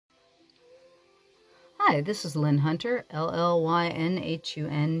Hi, this is Llyn Hunter, L-L-Y-N-H-U-N-T-E-R.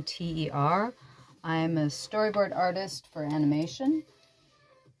 I'm a storyboard artist for animation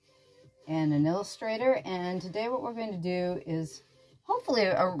and an illustrator, and today what we're going to do is hopefully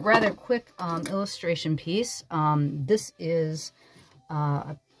a rather quick illustration piece. This is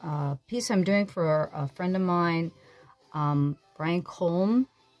a piece I'm doing for a friend of mine, Brian Kolm.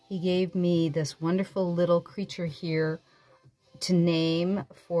 He gave me this wonderful little creature here to name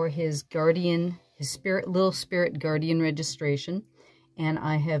for his guardian, his little spirit guardian registration, and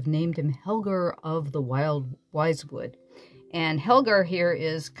I have named him Helgar of the Wizewood. And Helgar here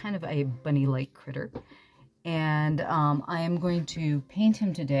is kind of a bunny-like critter, and I am going to paint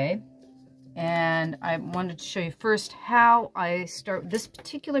him today. And I wanted to show you first how I start. This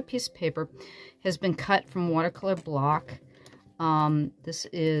particular piece of paper has been cut from watercolor block. This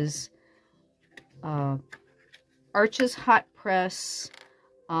is Arches Hot Press,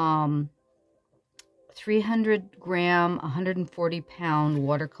 300 gram, 140 pound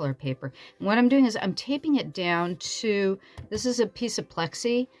watercolor paper. And what I'm doing is I'm taping it down to, this is a piece of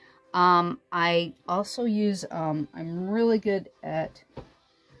plexi. I also use, I'm really good at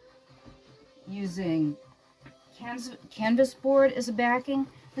using canvas board as a backing.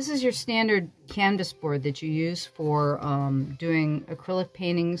 This is your standard canvas board that you use for doing acrylic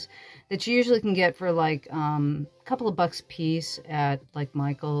paintings that you usually can get for like a couple of bucks a piece at like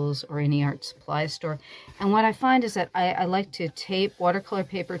Michael's or any art supply store. And what I find is that I like to tape watercolor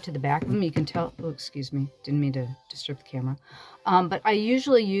paper to the back of them. You can tell, oh, excuse me, didn't mean to disturb the camera. But I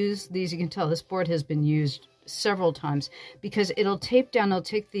usually use these, you can tell this board has been used several times because it'll tape down, it'll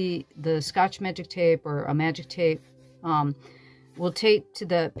take the Scotch magic tape or a magic tape, will tape to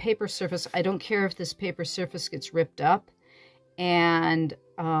the paper surface. I don't care if this paper surface gets ripped up, and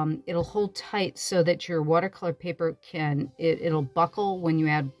it'll hold tight so that your watercolor paper it'll buckle when you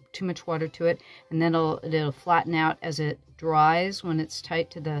add too much water to it, and then it'll flatten out as it dries when it's tight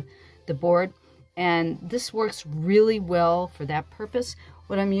to the board. And this works really well for that purpose.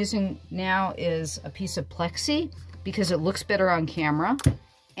 What I'm using now is a piece of plexi because it looks better on camera,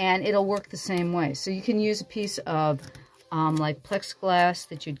 and it'll work the same way. So you can use a piece of like plexiglass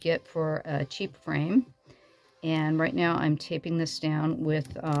that you'd get for a cheap frame. And right now I'm taping this down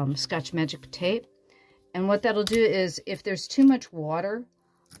with Scotch Magic tape. And what that'll do is if there's too much water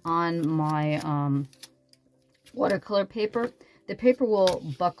on my watercolor paper, the paper will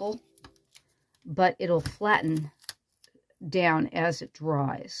buckle, but it'll flatten down as it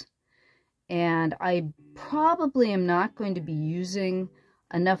dries. And I probably am not going to be using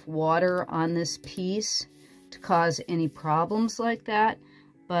enough water on this piece to cause any problems like that,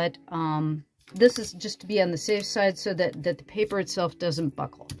 but this is just to be on the safe side so that the paper itself doesn't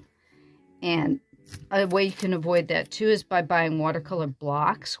buckle. And a way you can avoid that too is by buying watercolor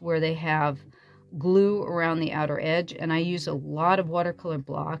blocks where they have glue around the outer edge, and I use a lot of watercolor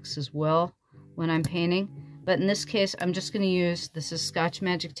blocks as well when I'm painting. But in this case, I'm just going to use, this is Scotch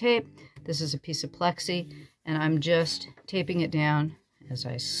Magic tape, this is a piece of plexi, and I'm just taping it down as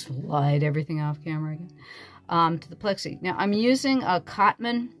I slide everything off camera again, to the plexi. Now I'm using a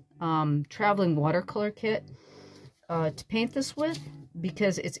Cotman traveling watercolor kit to paint this with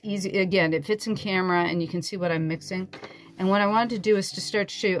because it's easy. Again, it fits in camera and you can see what I'm mixing. And what I wanted to do is to start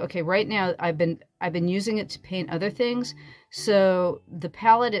to show you, okay, right now I've been using it to paint other things. So the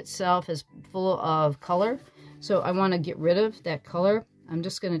palette itself is full of color. So I want to get rid of that color. I'm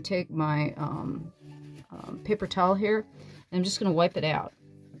just going to take my paper towel here and I'm just going to wipe it out.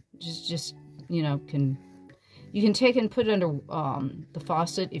 Just you know, you can take and put it under the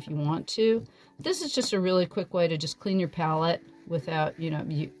faucet if you want to. This is just a really quick way to just clean your palette without, you know,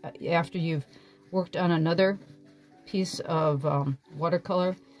 after you've worked on another piece of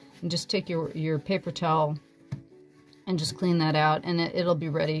watercolor, and just take your paper towel and just clean that out, and it'll be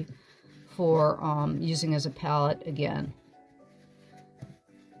ready for using as a palette again.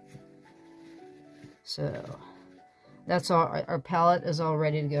 So that's all. Our palette is all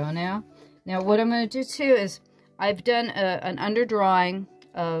ready to go now. Now what I'm going to do too is I've done an underdrawing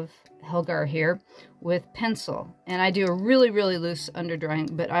of Helgar here with pencil, and I do a really, really loose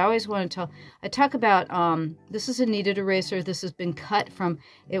underdrawing, but I always want to I talk about, this is a kneaded eraser. This has been cut from,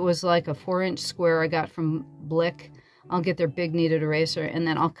 it was like a 4-inch square I got from Blick. I'll get their big kneaded eraser, and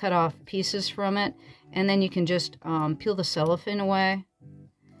then I'll cut off pieces from it, and then you can just peel the cellophane away.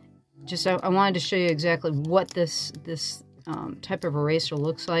 Just, I wanted to show you exactly what this type of eraser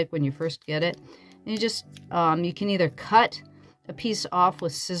looks like when you first get it. And you just, you can either cut a piece off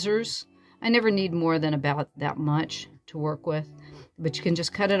with scissors. I never need more than about that much to work with, but you can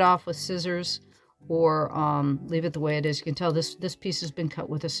just cut it off with scissors or leave it the way it is. You can tell this piece has been cut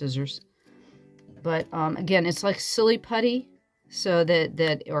with the scissors. But again, it's like silly putty, so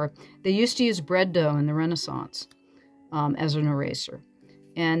or they used to use bread dough in the Renaissance as an eraser.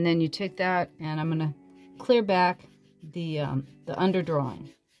 And then you take that, and I'm going to clear back the underdrawing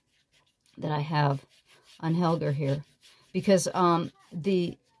that I have on Helgar here, because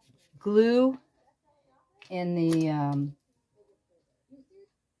the glue in the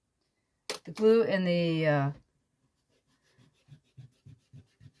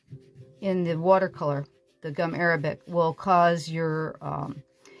watercolor, the gum arabic, will cause your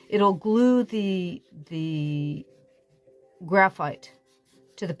it'll glue the graphite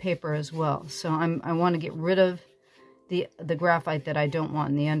to the paper as well. So I want to get rid of the graphite that I don't want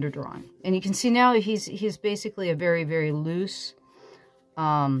in the underdrawing. And you can see now he's basically a very, very loose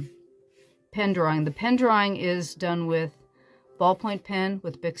pen drawing. The pen drawing is done with ballpoint pen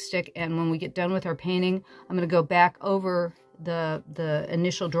with Bic stick, and when we get done with our painting, I'm going to go back over the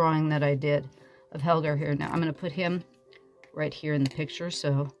initial drawing that I did of Helgar here. Now I'm going to put him right here in the picture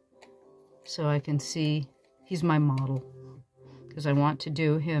so I can see he's my model, because I want to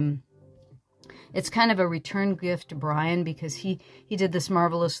do him. It's kind of a return gift to Brian, because he did this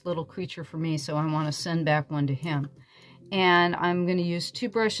marvelous little creature for me, so I want to send back one to him. And I'm going to use 2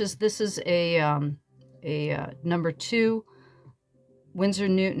 brushes. This is a number 2 Winsor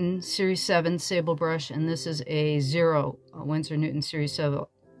Newton Series 7 sable brush, and this is a 0 Winsor Newton Series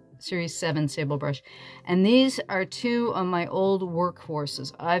 7 sable brush. And these are 2 of my old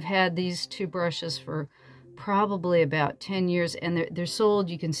workhorses. I've had these 2 brushes for probably about 10 years, and they're sold.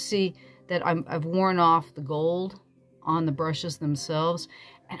 You can see that I've worn off the gold on the brushes themselves,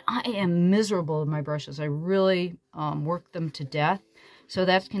 and I am miserable with my brushes. I really work them to death. So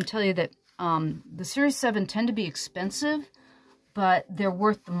that can tell you that the Series 7 tend to be expensive, but they're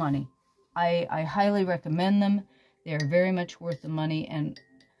worth the money. I highly recommend them. They're very much worth the money. And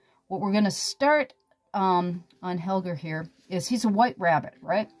what we're going to start on Helgar here is he's a white rabbit,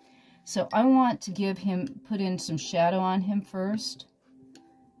 right? So I want to put in some shadow on him first.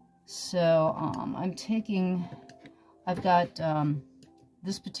 So I've got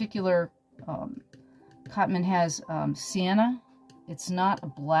this particular Cotman has sienna. It's not a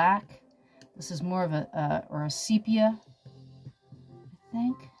black. This is more of a sepia, I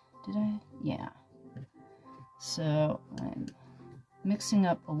think. Did I? Yeah. So I'm mixing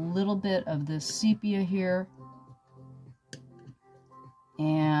up a little bit of this sepia here.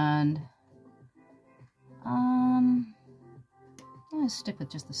 And I'm going to stick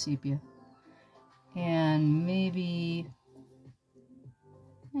with just the sepia. And maybe,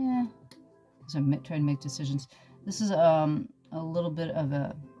 as I'm trying to make decisions. This is a little bit of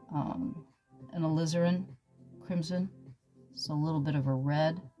an alizarin crimson. So a little bit of a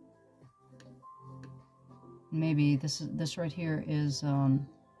red. Maybe this right here is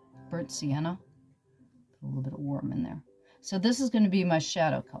burnt sienna. Put a little bit of warm in there. So this is going to be my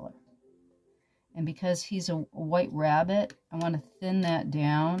shadow color. And because he's a white rabbit, I want to thin that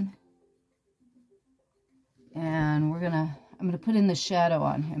down. And I'm going to put in the shadow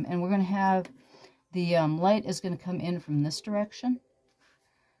on him. And we're going to have the light is going to come in from this direction.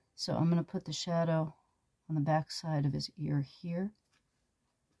 So I'm going to put the shadow on the back side of his ear here.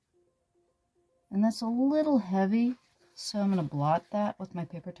 And that's a little heavy, so I'm going to blot that with my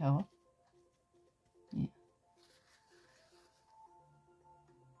paper towel. Yeah.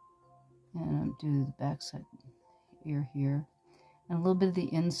 And I'll do the back side ear here. And a little bit of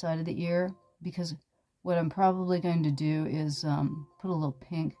the inside of the ear, because what I'm probably going to do is put a little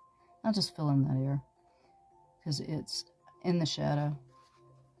pink. I'll just fill in that ear, because it's in the shadow.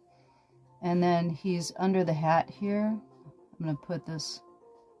 And then he's under the hat here. I'm going to put this,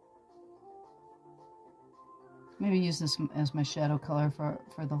 maybe use this as my shadow color for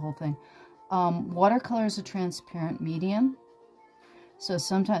the whole thing. Watercolor is a transparent medium. So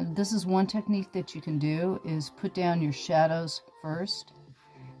sometimes, this is one technique that you can do, is put down your shadows first.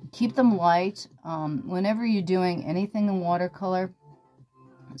 Keep them light. Whenever you're doing anything in watercolor,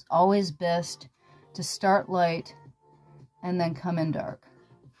 it's always best to start light and then come in dark.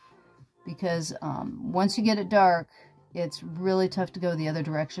 Because once you get it dark, it's really tough to go the other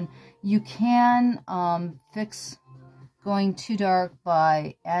direction. You can fix going too dark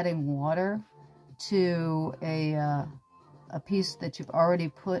by adding water to a piece that you've already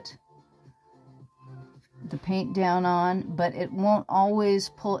put the paint down on, but it won't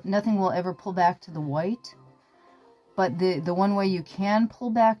always nothing will ever pull back to the white. But the one way you can pull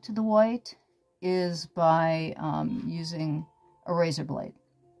back to the white is by using a razor blade.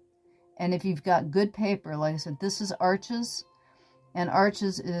 And if you've got good paper, like I said, this is Arches, and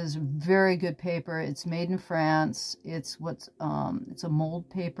Arches is very good paper. It's made in France. It's a mold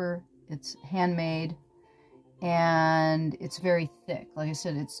paper. It's handmade, and it's very thick. Like I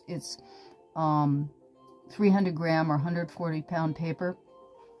said, it's 300 gram or 140 pound paper.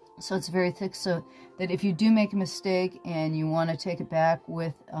 So it's very thick, so that if you do make a mistake and you want to take it back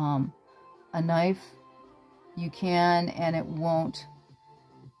with a knife, you can, and it won't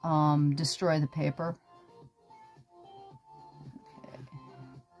destroy the paper. Okay.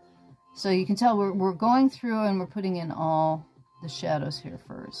 So you can tell we're going through and we're putting in all the shadows here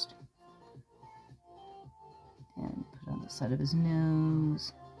first. And put on the side of his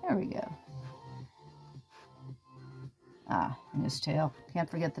nose. There we go. Ah, and his tail. Can't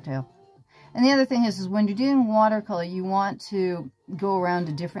forget the tail. And the other thing is when you're doing watercolor, you want to go around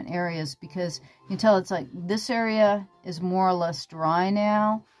to different areas, because you can tell it's like this area is more or less dry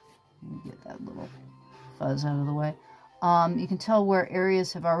now. Let me get that little fuzz out of the way. You can tell where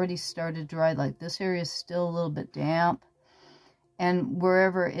areas have already started dry, like this area is still a little bit damp. And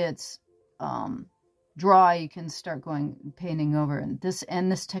wherever it's dry, you can start painting over. And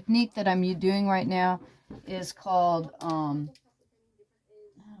this technique that I'm doing right now is called, oh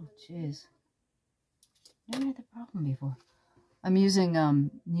jeez, never had the problem before. I'm using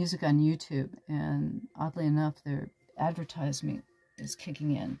music on YouTube, and oddly enough, their advertisement is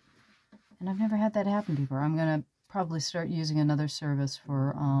kicking in. And I've never had that happen before. I'm going to probably start using another service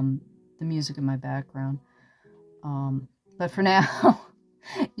for the music in my background. But for now,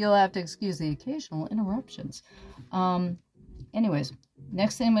 you'll have to excuse the occasional interruptions. Anyways,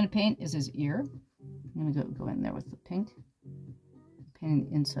 next thing I'm going to paint is his ear. I'm going to go in there with the pink. Painting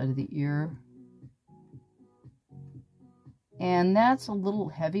the inside of the ear. And that's a little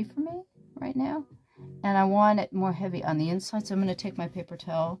heavy for me right now. And I want it more heavy on the inside, so I'm going to take my paper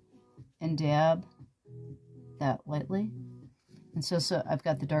towel and dab that lightly. And so I've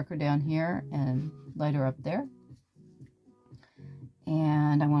got the darker down here and lighter up there.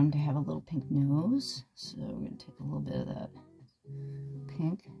 And I want him to have a little pink nose, so we're going to take a little bit of that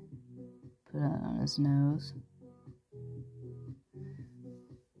pink, put it on his nose.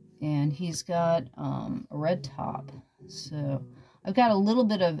 And he's got a red top. So I've got a little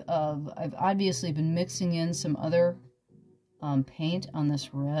bit of I've obviously been mixing in some other paint on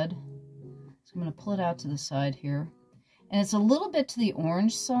this red. So I'm going to pull it out to the side here. And it's a little bit to the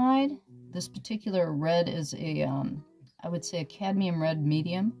orange side. This particular red is a, I would say a cadmium red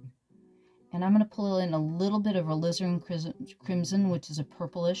medium. And I'm going to pull in a little bit of alizarin crimson, which is a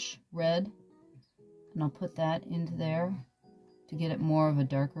purplish red. And I'll put that into there to get it more of a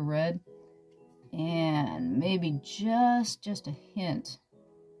darker red. And maybe just a hint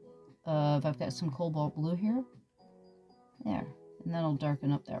of, I've got some cobalt blue here. There. And that'll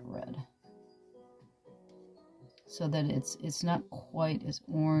darken up that red, so that it's not quite as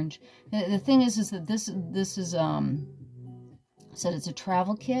orange. The thing is that this is said it's a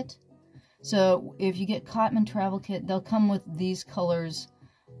travel kit. So if you get Cotman travel kit, they'll come with these colors,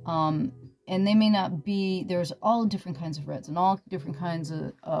 and they may not be. There's all different kinds of reds and all different kinds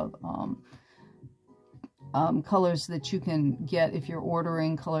of colors that you can get if you're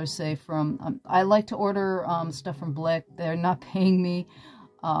ordering colors, say from. I like to order stuff from Blick. They're not paying me.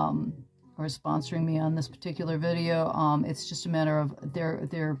 Or sponsoring me on this particular video. It's just a matter of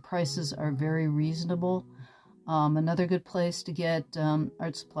their prices are very reasonable. Another good place to get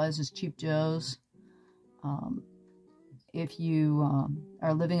art supplies is Cheap Joe's. If you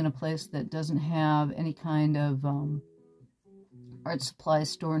are living in a place that doesn't have any kind of art supply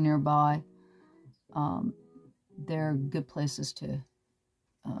store nearby, they're good places to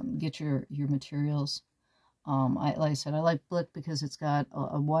get your materials. Like I said, I like Blick because it's got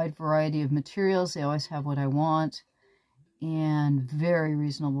a wide variety of materials. They always have what I want, and very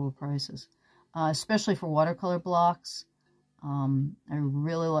reasonable prices, especially for watercolor blocks. I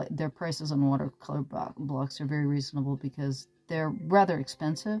really like their prices on watercolor blocks are very reasonable because they're rather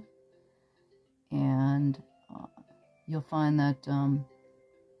expensive, and you'll find that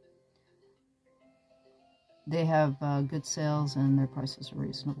they have good sales and their prices are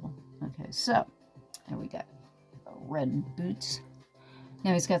reasonable. Okay, so there we go. Red boots.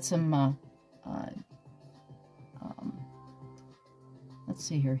 Now he's got some, let's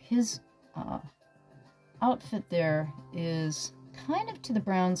see here. His outfit there is kind of to the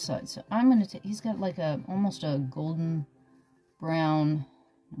brown side. So I'm going to take, he's got like almost a golden brown.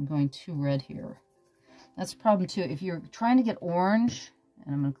 I'm going too red here. That's a problem too. If you're trying to get orange,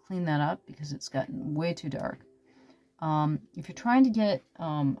 and I'm going to clean that up because it's gotten way too dark. If you're trying to get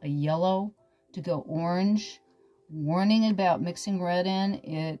a yellow to go orange, warning about mixing red in,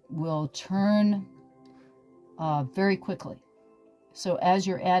 it will turn very quickly. So as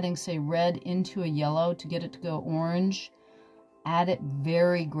you're adding, say, red into a yellow to get it to go orange, add it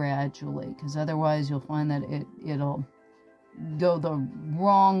very gradually, because otherwise you'll find that it'll go the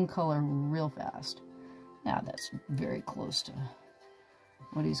wrong color real fast. Now that's very close to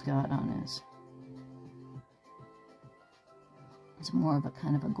what he's got on his. It's more of a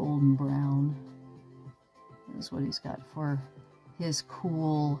kind of a golden brown. That's what he's got for his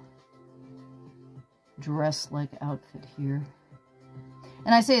cool dress-like outfit here.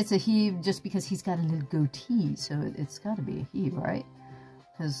 And I say it's a he just because he's got a little goatee, so it's got to be a he, right?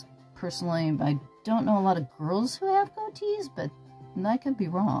 Because personally, I don't know a lot of girls who have goatees, but I could be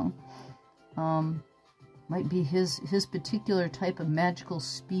wrong. Might be his particular type of magical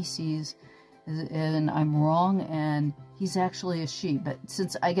species, and I'm wrong, and he's actually a she. But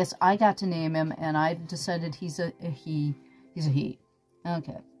since I guess I got to name him, and I decided he's a he, he's a he.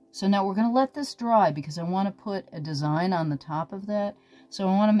 Okay, so now we're going to let this dry because I want to put a design on the top of that. So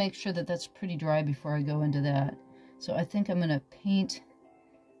I want to make sure that that's pretty dry before I go into that. So I think I'm going to paint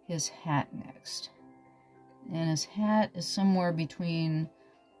his hat next. And his hat is somewhere between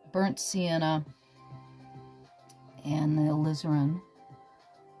burnt sienna and the alizarin.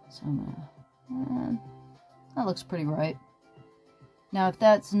 So I'm gonna, that looks pretty right. Now if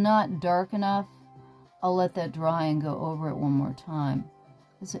that's not dark enough, I'll let that dry and go over it one more time.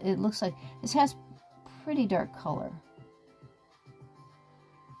 It looks like this has pretty dark color.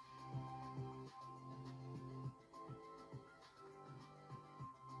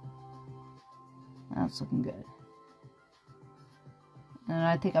 That's looking good. And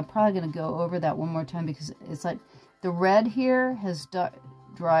I think I'm probably going to go over that one more time because it's like the red here has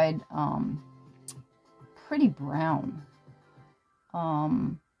dried pretty brown.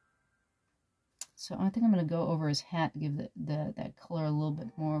 So I think I'm going to go over his hat to give that color a little bit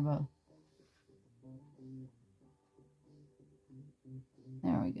more of a...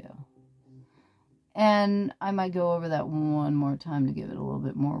 There we go. And I might go over that one more time to give it a little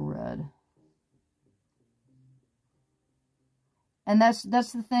bit more red. And that's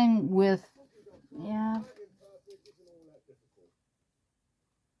the thing with, yeah.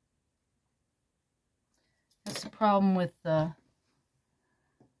 That's the problem with oh,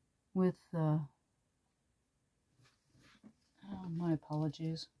 my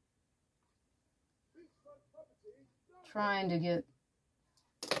apologies. Trying to get,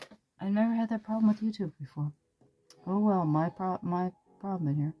 I've never had that problem with YouTube before. Oh well, my problem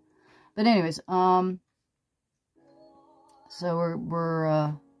in here. But anyways, so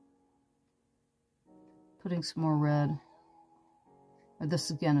we're putting some more red. Or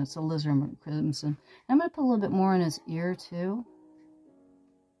this again, it's alizarin crimson. I'm going to put a little bit more in his ear too.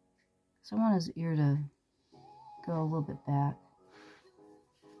 So I want his ear to go a little bit back.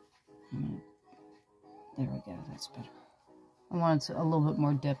 There we go, that's better. I want a little bit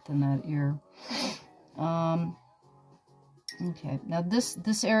more depth in that ear. Okay, now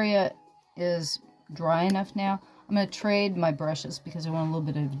this area is dry enough now. I'm going to trade my brushes because I want a little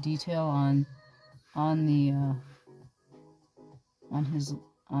bit of detail on his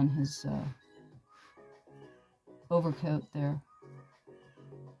overcoat there.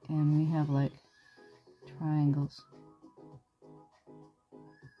 And we have like triangles.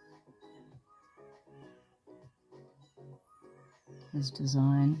 His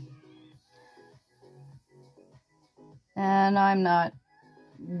design. And I'm not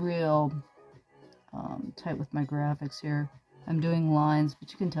real tight with my graphics here. I'm doing lines,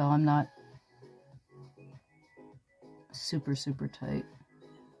 but you can tell I'm not super tight.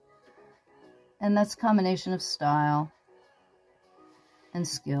 And that's a combination of style and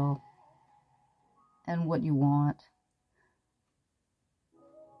skill and what you want.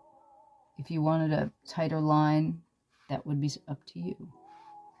 If you wanted a tighter line, that would be up to you.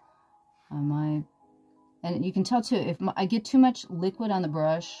 And you can tell too, if I get too much liquid on the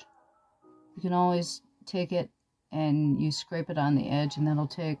brush, you can always take it and you scrape it on the edge, and that'll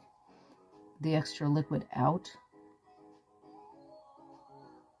take the extra liquid out.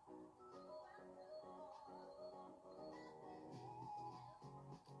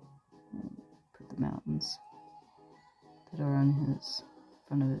 Put the mountains that are on his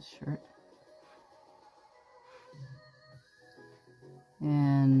front of his shirt.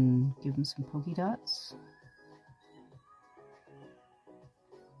 And give him some polka dots.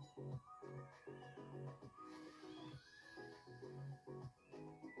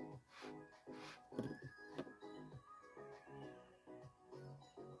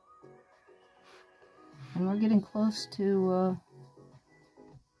 And we're getting close to,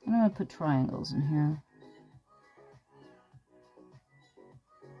 I'm going to put triangles in here.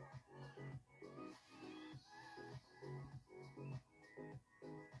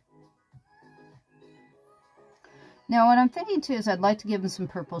 Now, what I'm thinking too is I'd like to give them some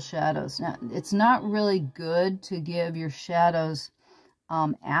purple shadows. Now, it's not really good to give your shadows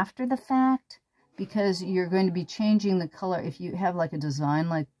after the fact, because you're going to be changing the color. If you have like a design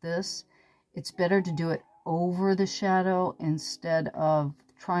like this, it's better to do it over the shadow instead of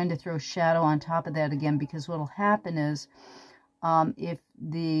trying to throw shadow on top of that again, because what will happen is if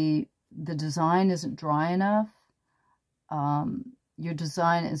the design isn't dry enough, your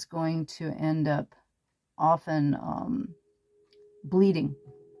design is going to end up often bleeding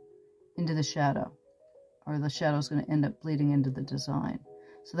into the shadow, or the shadow is going to end up bleeding into the design.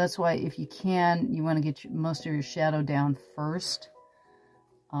 So that's why, if you can, you want to get most of your shadow down first.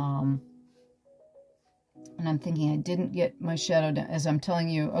 And I'm thinking I didn't get my shadow down, as I'm telling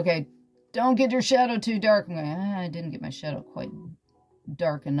you, okay, don't get your shadow too dark. I'm going, I didn't get my shadow quite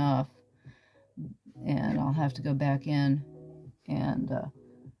dark enough, and I'll have to go back in and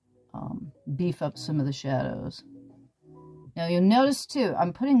beef up some of the shadows. Now you'll notice too,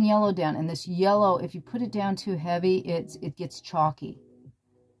 I'm putting yellow down, and this yellow, if you put it down too heavy, it gets chalky.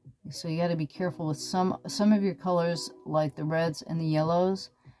 So you got to be careful with some of your colors, like the reds and the yellows,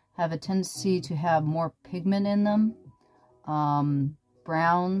 have a tendency to have more pigment in them.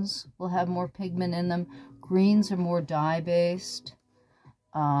 Browns will have more pigment in them. Greens are more dye-based.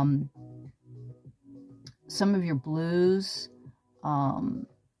 Some of your blues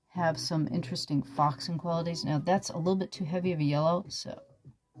have some interesting foxing qualities. Now that's a little bit too heavy of a yellow, so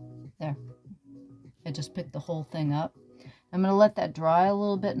there. I just picked the whole thing up. I'm going to let that dry a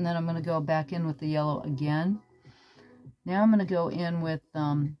little bit, and then I'm going to go back in with the yellow again. Now I'm going to go in with,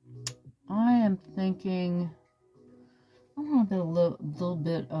 I am thinking, I want a little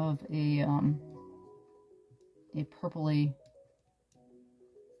bit of a purpley,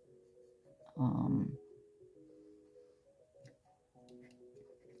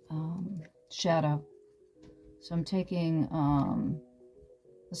 shadow. So I'm taking,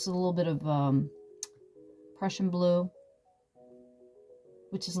 this is a little bit of Prussian blue,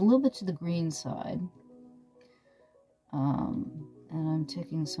 which is a little bit to the green side. And I'm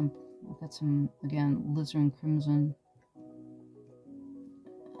taking some, I've got some, again, alizarin crimson.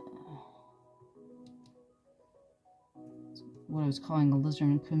 What I was calling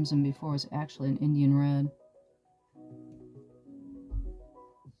alizarin crimson before was actually an Indian red.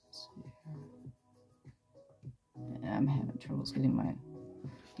 Let's see here. Yeah, I'm having troubles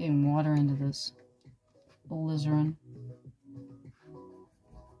getting water into this alizarin.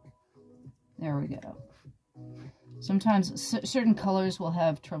 There we go. Sometimes certain colors will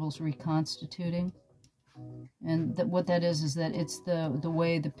have troubles reconstituting, and what that is that it's the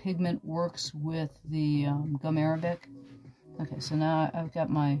way the pigment works with the gum arabic. Okay, so now I've got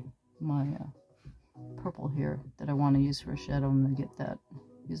my purple here that I want to use for a shadow. I'm going to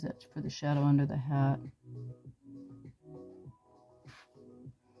use that for the shadow under the hat.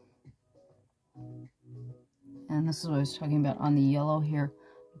 And this is what I was talking about on the yellow here.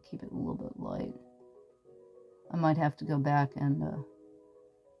 Keep it a little bit light. I might have to go back and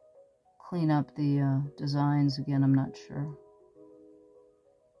clean up the designs again. I'm not sure.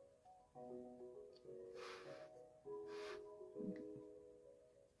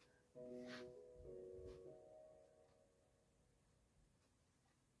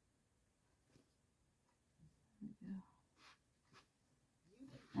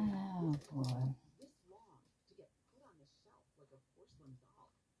 Oh boy.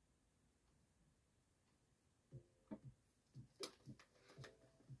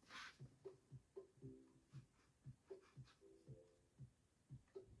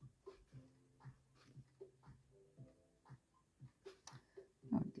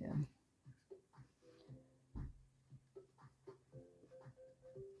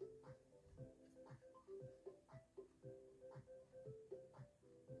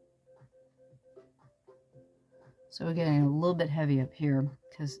 So we're getting a little bit heavy up here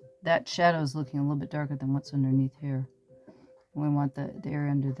because that shadow is looking a little bit darker than what's underneath here. And we want the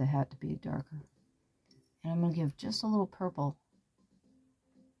area under the hat to be darker. And I'm going to give just a little purple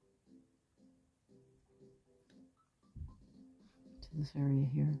to this area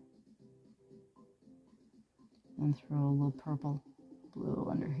here. And throw a little purple blue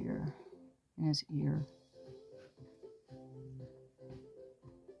under here in his ear.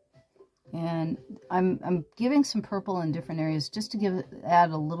 And I'm giving some purple in different areas just to add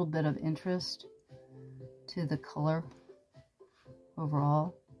a little bit of interest to the color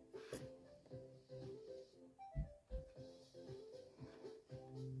overall.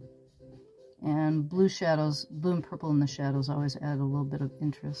 And blue and purple in the shadows always add a little bit of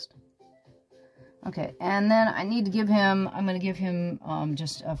interest. Okay, and then I need to give him, I'm going to give him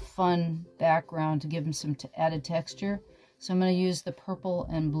just a fun background to give him some added texture. So I'm going to use the purple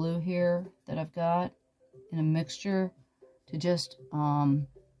and blue here that I've got in a mixture to just around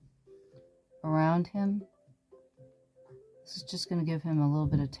him. This is just going to give him a little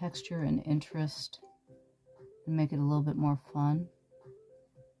bit of texture and interest and make it a little bit more fun.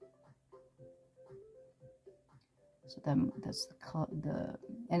 So that's the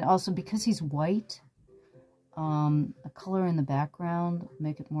and also because he's white, a color in the background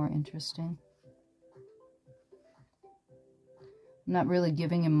make it more interesting. I'm not really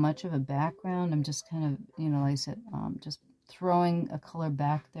giving him much of a background. I'm just kind of, you know, like I said, just throwing a color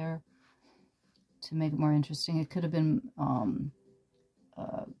back there to make it more interesting. It could have been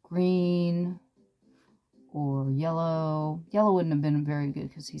green or yellow. Yellow wouldn't have been very good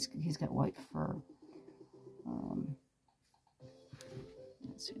because he's got white fur.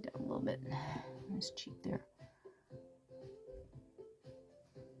 Let's see, down a little bit. Nice cheek there.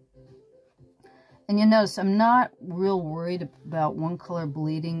 And you notice I'm not real worried about one color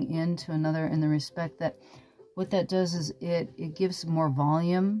bleeding into another in the respect that what that does is it gives more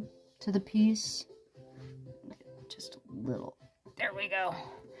volume to the piece. Just a little. There we go.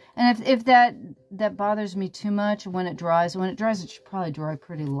 And if that bothers me too much when it dries it should probably dry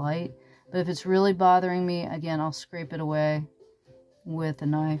pretty light. But if it's really bothering me, again, I'll scrape it away with a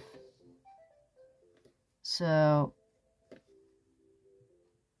knife. So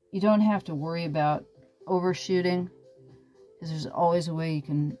you don't have to worry about overshooting, because there's always a way you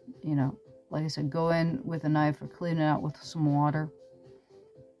can, you know, like I said, go in with a knife or clean it out with some water.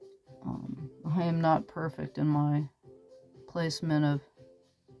 I am not perfect in my placement of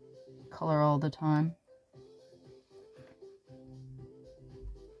color all the time.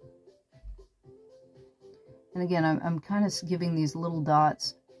 And again, I'm kind of giving these little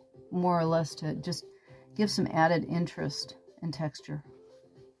dots more or less to just give some added interest and texture.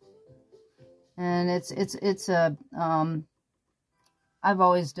 And it's a I've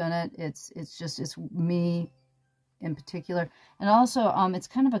always done it. It's me in particular. And also it's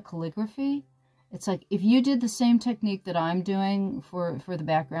kind of a calligraphy. It's like if you did the same technique that I'm doing for the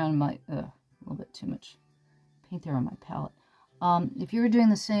background, a little bit too much paint there on my palette. If you were doing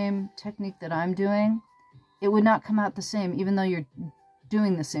the same technique that I'm doing, it would not come out the same, even though you're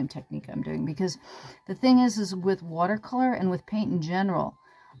doing the same technique I'm doing. Because the thing is with watercolor and with paint in general,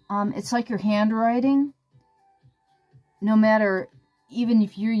 it's like your handwriting. No matter, even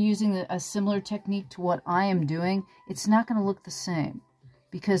if you're using a similar technique to what I am doing, it's not going to look the same.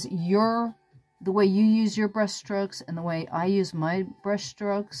 Because the way you use your brush strokes and the way I use my brush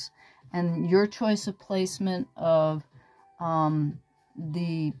strokes and your choice of placement of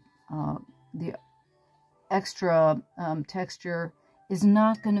the extra texture is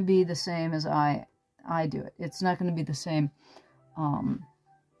not going to be the same as I do it. It's not going to be the same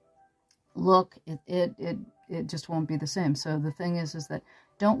look. It just won't be the same. So the thing is that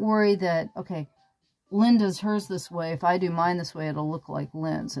don't worry that, okay, Llyn does hers this way. If I do mine this way, it'll look like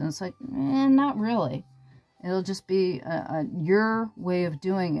Lynn's. And it's like, not really. It'll just be your way of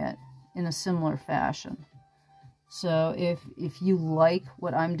doing it in a similar fashion. So if you like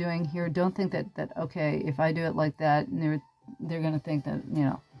what I'm doing here, don't think that okay, if I do it like that, and they're going to think that, you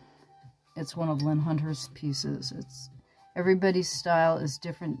know, it's one of Llyn Hunter's pieces. Everybody's style is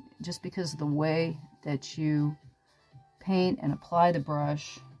different just because of the way that you paint and apply the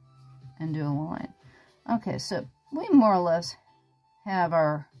brush and do a line. Okay, so we more or less have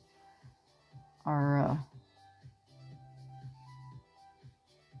our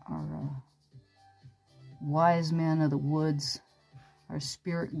wise man of the woods, our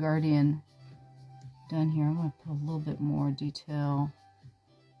spirit guardian done here. I'm going to put a little bit more detail.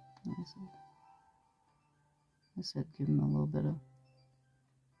 I said give him a little bit of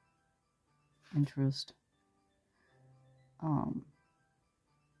interest. Now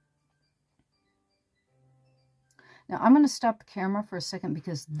I'm going to stop the camera for a second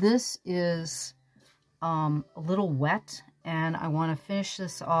because this is a little wet, and I want to finish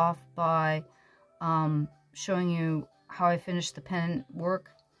this off by showing you how I finished the pen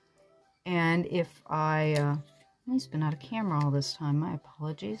work. And if I he's been out of camera all this time, my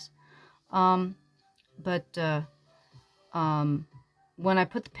apologies. When I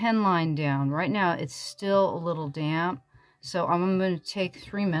put the pen line down, right now it's still a little damp, so I'm going to take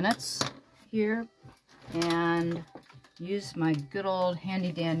 3 minutes here and use my good old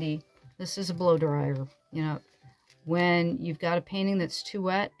handy dandy. This is a blow dryer. You know, when you've got a painting that's too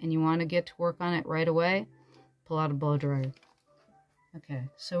wet and you want to get to work on it right away, pull out a blow dryer. Okay,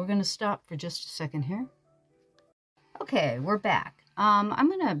 so we're going to stop for just a second here. Okay, we're back. I'm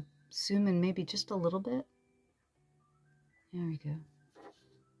going to zoom in maybe just a little bit. There we go.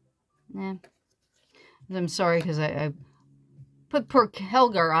 Nah. I'm sorry because I put poor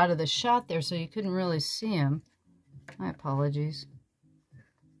Helgar out of the shot there so you couldn't really see him. My apologies.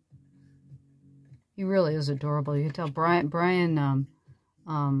 He really is adorable. You can tell Brian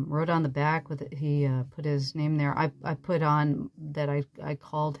wrote on the back with it. He put his name there. I put on that I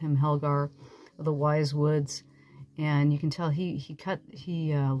called him Helgar of the Wizewoods, and you can tell he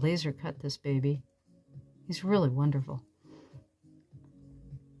laser cut this baby. He's really wonderful.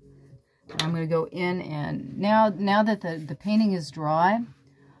 I'm going to go in, and now that the painting is dry,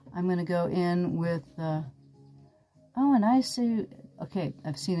 I'm going to go in with oh, and I see, okay,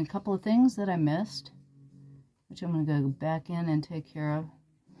 I've seen a couple of things that I missed, which I'm going to go back in and take care of.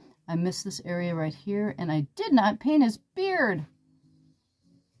 I missed this area right here, and I did not paint his beard.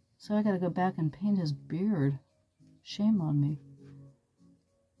 So I got to go back and paint his beard. Shame on me.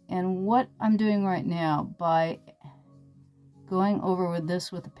 And what I'm doing right now, by going over with this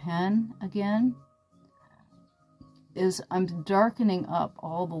with a pen again, is I'm darkening up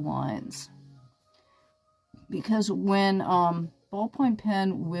all the lines. Because when ballpoint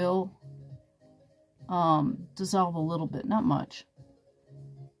pen will dissolve a little bit, not much,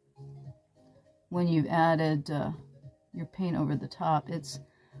 when you've added your paint over the top. It's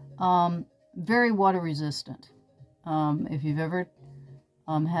very water resistant. If you've ever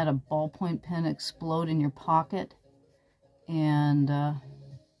had a ballpoint pen explode in your pocket and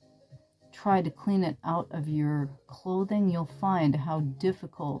try to clean it out of your clothing, you'll find how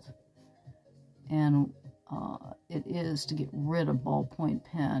difficult and it is to get rid of ballpoint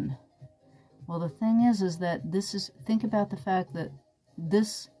pen. Well, the thing is that think about the fact that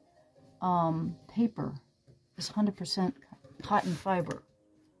this paper is 100% cotton fiber.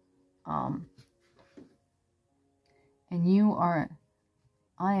 And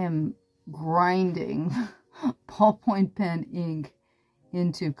I am grinding ballpoint pen ink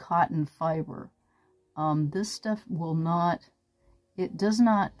into cotton fiber. This stuff it does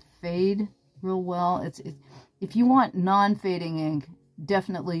not fade real well. If you want non-fading ink,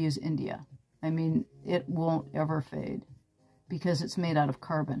 definitely use India. I mean, it won't ever fade because it's made out of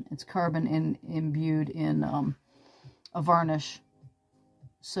carbon. It's carbon imbued in a varnish.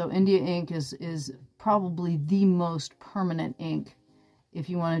 So India ink is probably the most permanent ink. If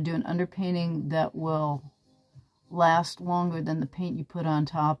you want to do an underpainting that will last longer than the paint you put on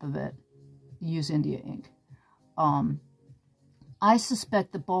top of it, use India ink. I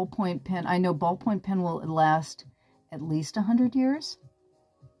suspect the ballpoint pen, I know ballpoint pen will last at least 100 years.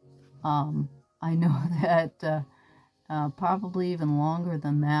 I know that probably even longer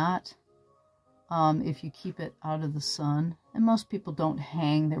than that if you keep it out of the sun. And most people don't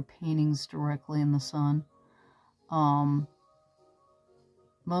hang their paintings directly in the sun.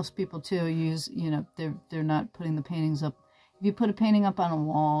 Most people too use, they're not putting the paintings up. If you put a painting up on a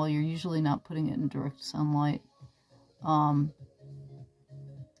wall, you're usually not putting it in direct sunlight.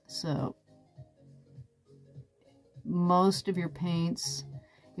 So most of your paints,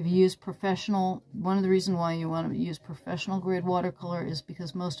 if you use professional, one of the reasons why you want to use professional grade watercolor is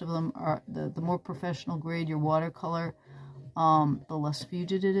because most of them are, the more professional grade your watercolor, the less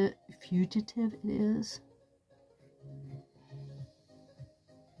fugitive it is.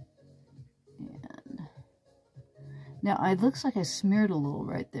 And now it looks like I smeared a little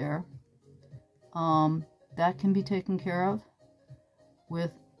right there. That can be taken care of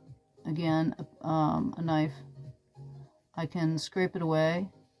with, again, a knife. I can scrape it away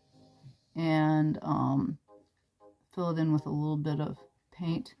and fill it in with a little bit of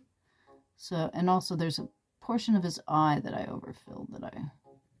paint. So, and also there's a portion of his eye that I overfilled that I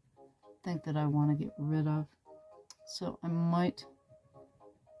think that I want to get rid of. So I might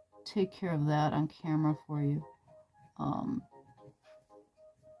take care of that on camera for you.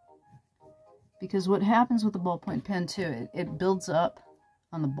 Because what happens with the ballpoint pen too, it builds up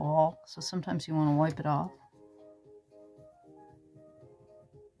on the ball, so sometimes you want to wipe it off.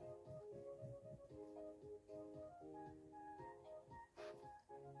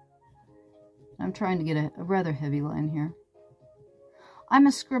 I'm trying to get a rather heavy line here. I'm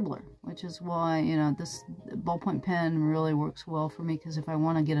a scribbler, which is why, this ballpoint pen really works well for me, because if I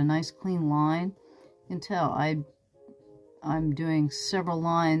want to get a nice clean line, you can tell I'm doing several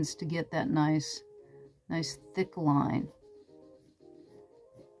lines to get that nice thick line.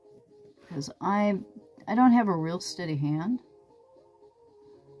 Because I don't have a real steady hand.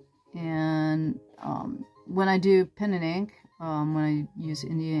 And when I do pen and ink, when I use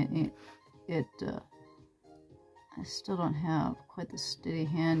India ink, I still don't have quite the steady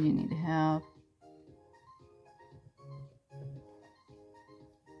hand you need to have.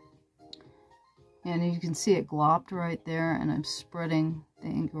 And you can see it glopped right there, and I'm spreading the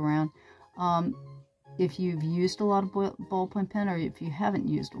ink around. If you've used a lot of ballpoint pen, or if you haven't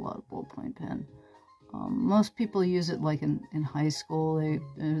used a lot of ballpoint pen, most people use it like in high school,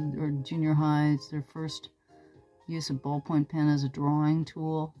 or junior high. It's their first use of ballpoint pen as a drawing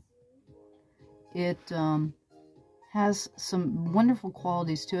tool. It has some wonderful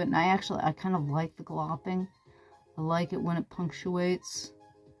qualities to it, and I kind of like the glopping. I like it when it punctuates,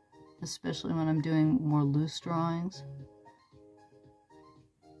 especially when I'm doing more loose drawings.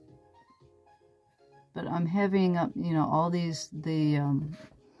 But I'm heavying up, you know, all the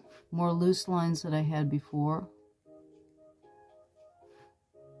more loose lines that I had before.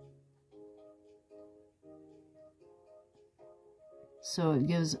 So it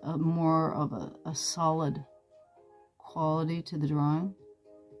gives more of a solid quality to the drawing.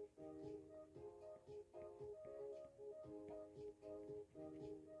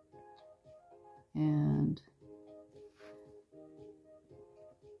 And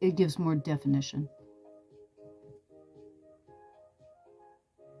it gives more definition.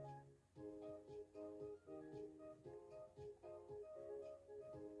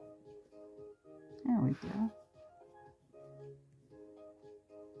 There we go.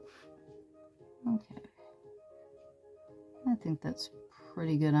 Okay. I think that's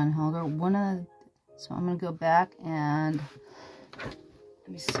pretty good on Helgar. So I'm going to go back and let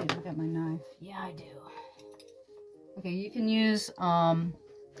me see if I got my knife. Yeah, I do. Okay, you can use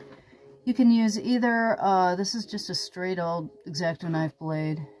either this is just a straight old X-Acto knife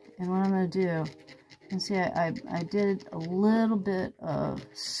blade, and what I'm going to do, you can see I did a little bit of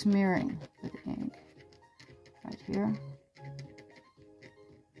smearing with ink right here.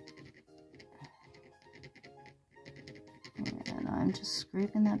 And I'm just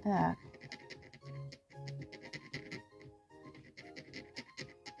scraping that back.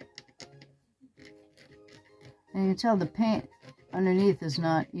 And you can tell the paint underneath is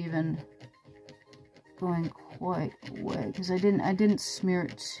not even going quite away, because I didn't smear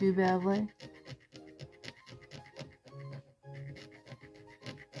it too badly.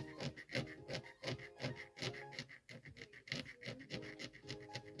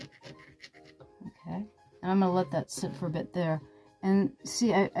 Okay, and I'm going to let that sit for a bit there. And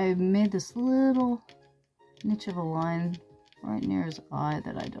see, I made this little niche of a line right near his eye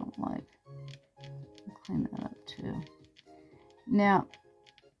that I don't like. I'll clean that up too. Now,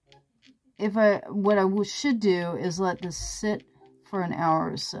 what I should do is let this sit for an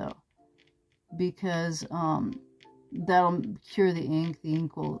hour or so, because that'll cure the ink. The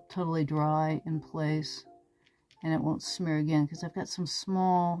ink will totally dry in place, and it won't smear again, because I've got some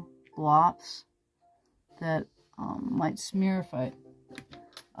small blops that might smear if I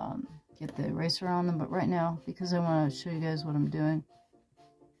get the eraser on them. But right now, because I want to show you guys what I'm doing,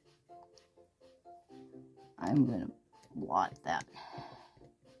 I'm going to blot that.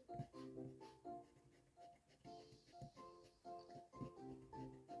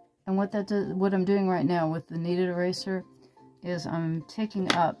 And what I'm doing right now with the kneaded eraser is I'm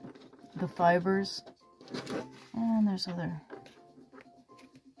taking up the fibers, and there's a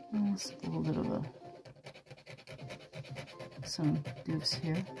little bit of some doofs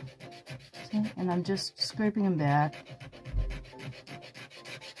here. See? And I'm just scraping them back.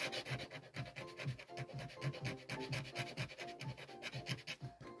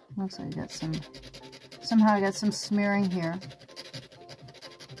 Looks like I got somehow I got some smearing here.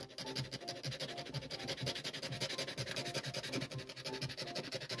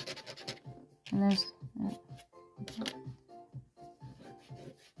 And there's,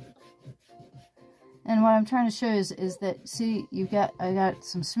 and what I'm trying to show you is that, see, I got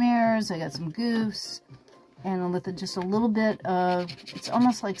some smears, I got some goofs, and with just a little bit of, it's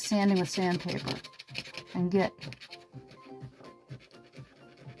almost like sanding with sandpaper, and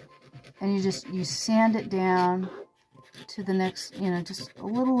you sand it down to the next, just a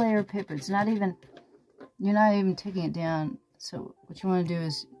little layer of paper. It's not even, you're not even taking it down. So what you want to do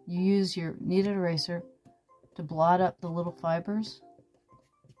is you use your kneaded eraser to blot up the little fibers,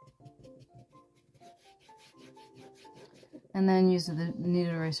 and then use the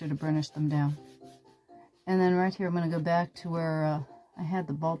kneaded eraser to burnish them down. And then right here I'm going to go back to where I had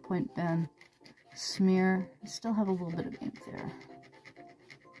the ballpoint pen smear. I still have a little bit of ink there.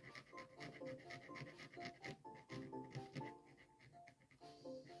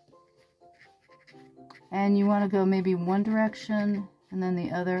 And you want to go maybe one direction and then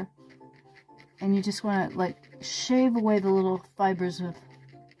the other. And you just want to like shave away the little fibers of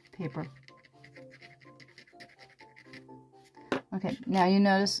paper. Okay, now you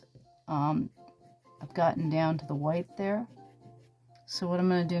notice I've gotten down to the white there. So what I'm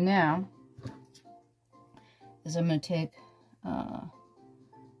going to do now is I'm going to take, let's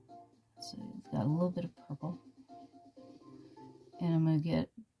see, it's got a little bit of purple, and I'm going to get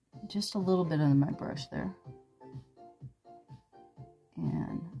just a little bit on my brush there,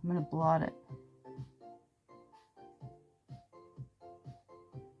 and I'm going to blot it.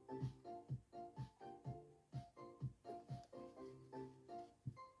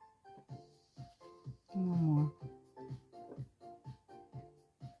 One more.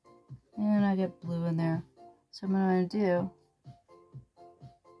 And I get blue in there. So what I'm going to do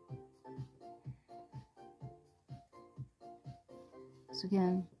is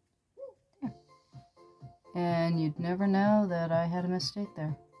again, there. And you'd never know that I had a mistake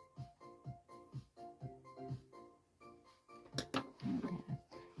there. Okay. And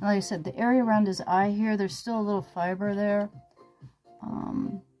like I said, the area around his eye here, there's still a little fiber there.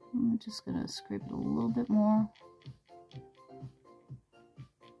 I'm just going to scrape it a little bit more.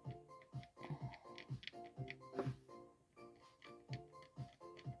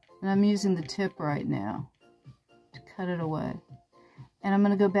 And I'm using the tip right now to cut it away. And I'm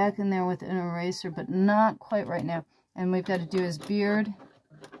going to go back in there with an eraser, but not quite right now. And we've got to do his beard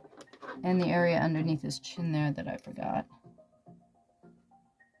and the area underneath his chin there that I forgot.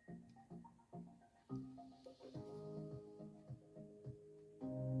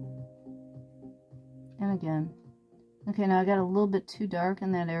 And again. Okay, now I got a little bit too dark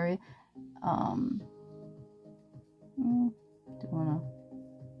in that area. Do want to...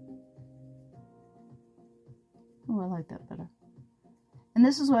 Oh, I like that better. And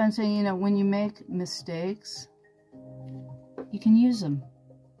this is why I'm saying, you know, when you make mistakes, you can use them.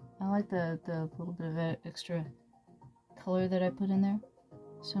 I like the little bit of extra color that I put in there.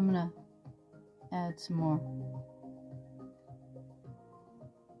 So I'm going to add some more.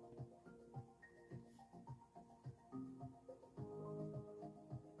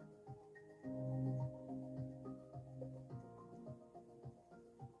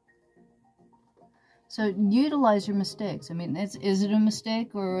 So utilize your mistakes. I mean, is it a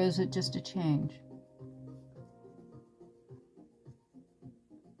mistake or is it just a change?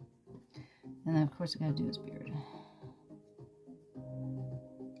 And then, of course, I gotta do his beard.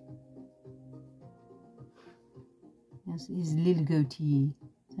 Yes, his little goatee.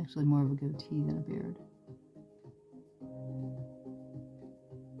 It's actually more of a goatee than a beard.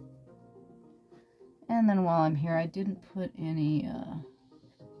 And then while I'm here, I didn't put any...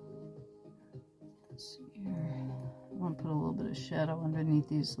 let's see here. I want to put a little bit of shadow underneath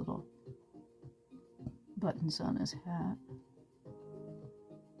these little buttons on his hat.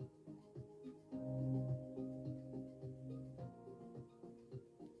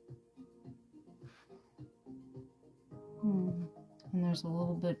 And there's a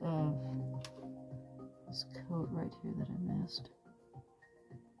little bit of this coat right here that I missed.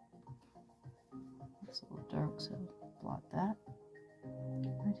 It's a little dark, so blot that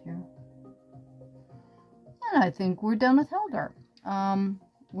right here. And I think we're done with Helgar.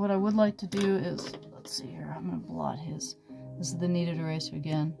 What I would like to do is, let's see here, I'm going to blot his. This is the kneaded eraser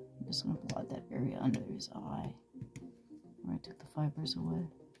again. I'm just going to blot that area under his eye where I took the fibers away.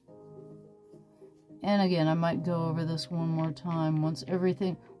 And again, I might go over this one more time once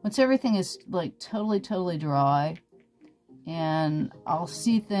everything is like totally dry, and I'll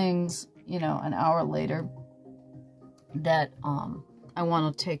see things, you know, an hour later that I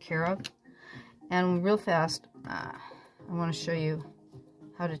want to take care of. And real fast, I want to show you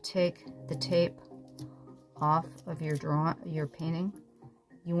how to take the tape off of your painting.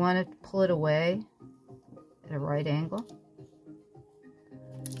 You want to pull it away at a right angle,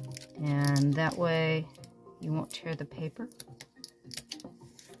 and that way you won't tear the paper.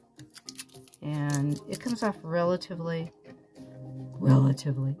 And it comes off relatively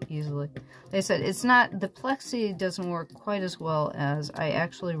easily. Like I said, it's not, the plexi doesn't work quite as well as, I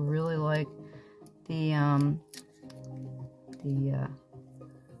actually really like the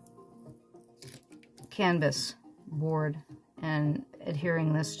canvas board and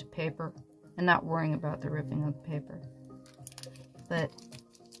adhering this to paper and not worrying about the ripping of the paper. But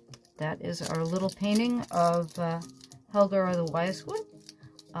that is our little painting of Helgar the Wizewood.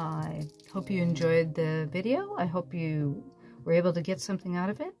 I hope you enjoyed the video. I hope you were able to get something out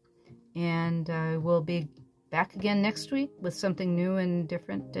of it. And I will be back again next week with something new and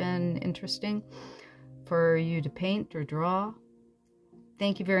different and interesting for you to paint or draw.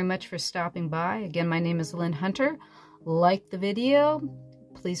 Thank you very much for stopping by. Again, my name is Llyn Hunter. Like the video,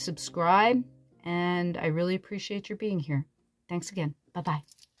 please subscribe, and I really appreciate your being here. Thanks again. Bye-bye.